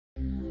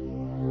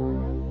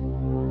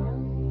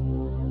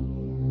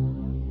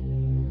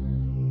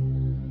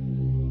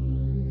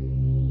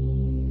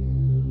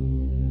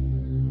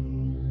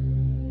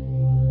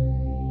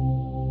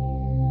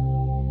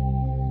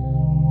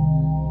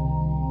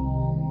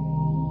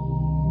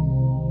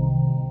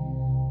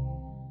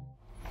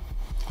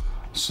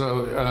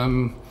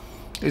So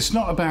it's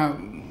not about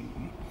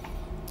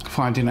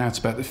finding out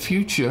about the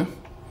future,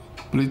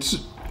 but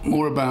it's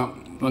more about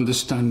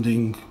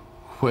understanding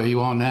where you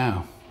are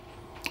now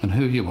and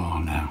who you are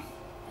now,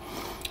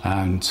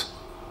 and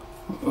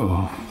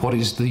what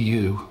is the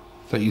you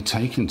that you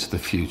take into the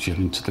future,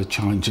 into the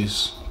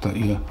challenges that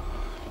you're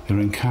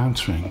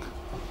encountering.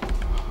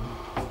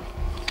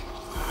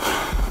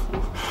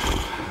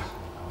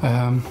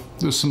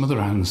 There's some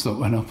other hands that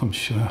went up, I'm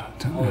sure.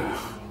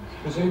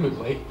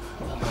 Presumably,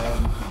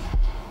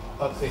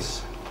 at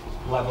this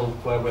level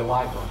where we're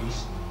light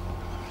bodies,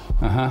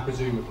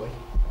 presumably,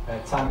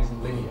 time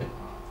isn't linear.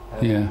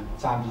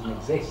 Time doesn't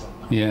exist.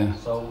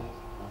 So,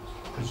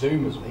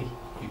 presumably,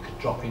 you could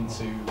drop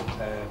into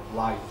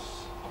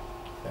lives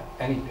at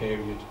any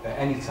period, at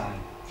any time,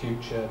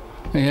 future.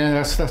 Yeah,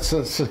 that's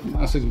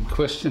a good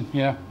question.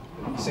 Yeah.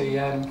 See,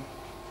 I've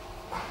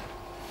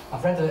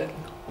read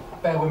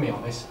bear with me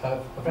on this.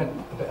 I've read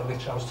a bit of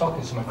literature. I was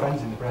talking to my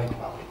friends in the break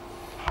about it.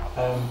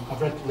 I've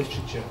read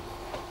literature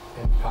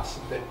in the past,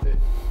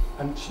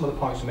 and some of the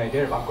points we made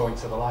here about going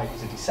to the light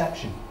is a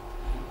deception,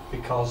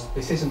 because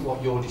this isn't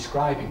what you're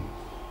describing.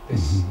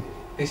 This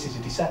is a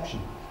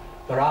deception.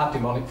 There are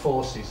demonic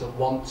forces that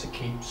want to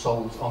keep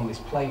souls on this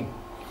plane.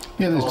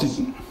 Yeah,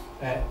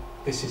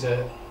 this is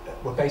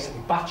we're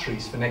basically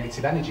batteries for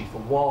negative energy, for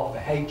war, for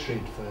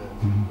hatred,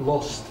 for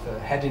lust, for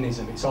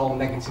hedonism. It's all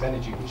negative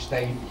energy which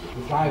they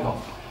thrive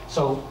on.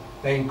 So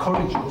they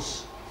encourage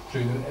us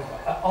through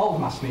all the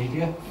mass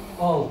media,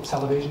 all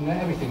television,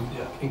 everything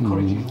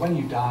encourages when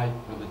you die,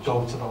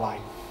 go to the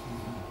light.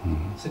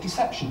 It's a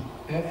deception.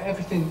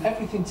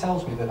 Everything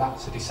tells me that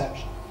that's a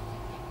deception.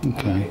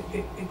 Okay.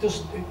 It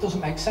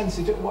doesn't make sense.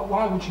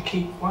 Why would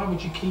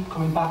you keep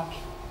coming back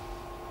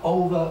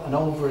over and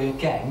over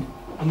again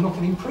and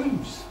nothing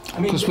improves? I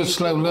mean, because we're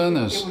slow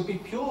learners. It would be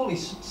purely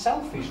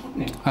selfish,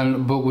 wouldn't it?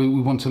 But we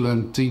want to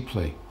learn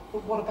deeply.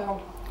 But what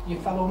about your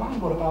fellow man?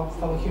 What about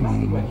fellow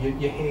humanity? When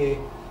you're here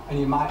and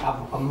you might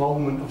have a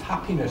moment of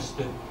happiness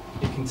that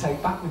you can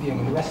take back with you,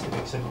 and the rest of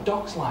it's a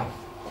dog's life.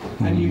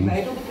 And you've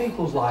made other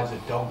people's lives a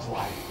dog's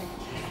life.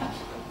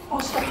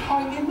 What's the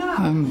point in that?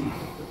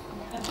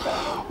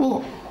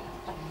 Well,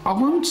 I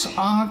won't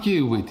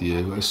argue with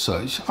you as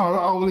such.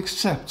 I will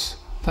accept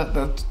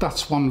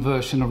that's one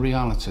version of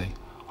reality.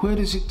 Where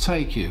does it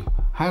take you?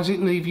 How does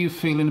it leave you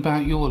feeling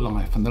about your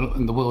life and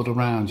the world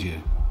around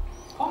you?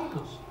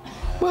 Pointless.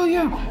 Well,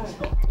 yeah.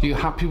 Are you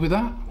happy with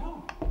that?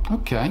 No.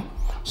 Okay.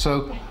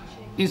 So,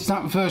 is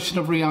that version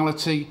of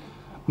reality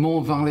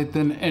more valid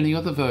than any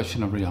other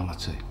version of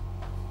reality?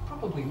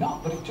 Probably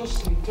not, but it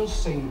does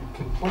seem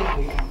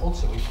completely and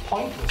utterly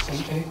pointless.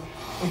 And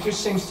it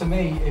just seems to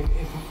me, if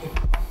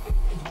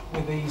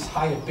with these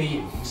higher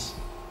beings,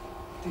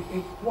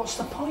 what's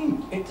the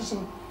point? It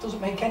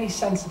doesn't make any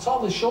sense at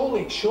all.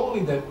 Surely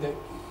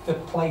the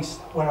place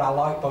where our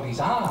light bodies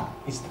are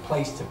is the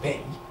place to be.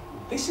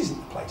 This isn't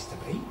the place to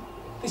be.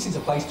 This is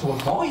a place to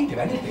avoid, if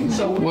anything.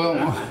 So well,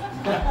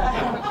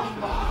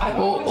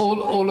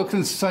 all I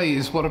can say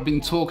is what I've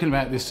been talking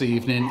about this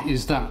evening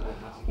is that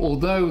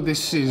although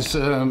this is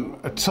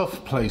a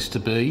tough place to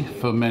be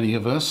for many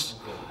of us,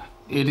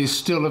 it is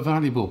still a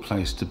valuable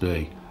place to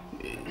be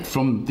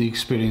from the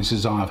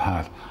experiences I've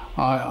had.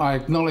 I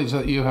acknowledge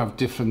that you have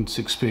different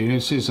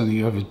experiences and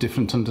you have a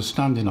different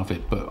understanding of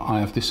it, but I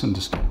have this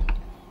understanding.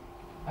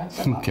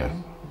 Okay.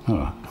 All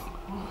right.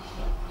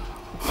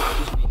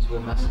 Just means we're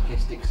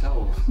masochistic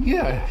souls.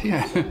 Yeah.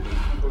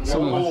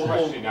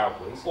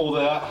 All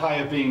the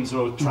higher beings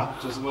are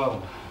trapped as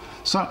well.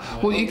 So,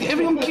 well,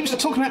 everyone keeps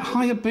talking about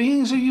higher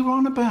beings. Who are you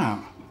on about?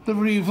 There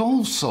are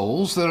evolved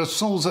souls. There are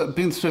souls that have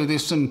been through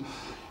this and,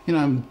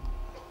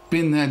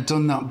 been there,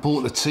 done that,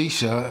 bought the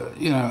T-shirt,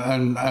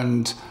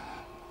 and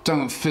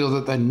don't feel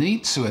that they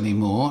need to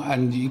anymore.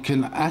 And you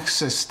can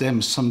access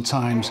them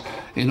sometimes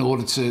in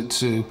order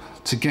to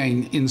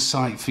gain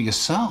insight for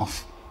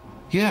yourself.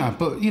 Yeah,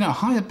 but,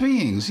 higher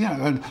beings,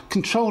 and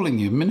controlling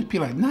you,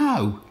 manipulate.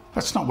 No,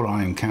 that's not what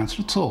I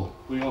encounter at all.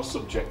 We are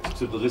subject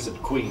to the lizard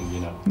queen,